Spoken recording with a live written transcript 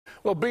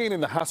Well, being in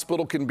the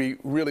hospital can be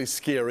really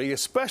scary,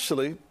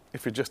 especially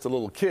if you're just a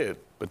little kid.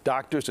 But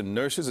doctors and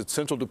nurses at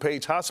Central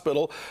DuPage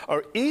Hospital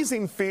are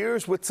easing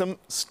fears with some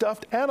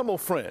stuffed animal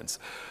friends.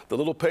 The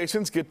little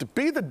patients get to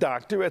be the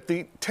doctor at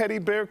the teddy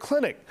bear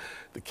clinic.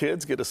 The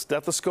kids get a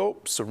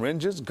stethoscope,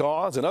 syringes,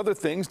 gauze, and other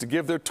things to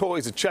give their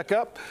toys a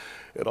checkup.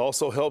 It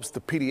also helps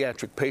the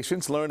pediatric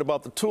patients learn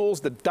about the tools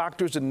that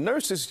doctors and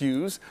nurses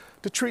use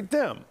to treat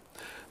them.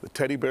 The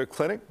teddy bear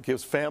clinic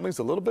gives families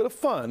a little bit of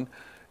fun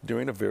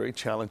during a very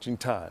challenging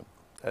time.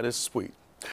 That is sweet.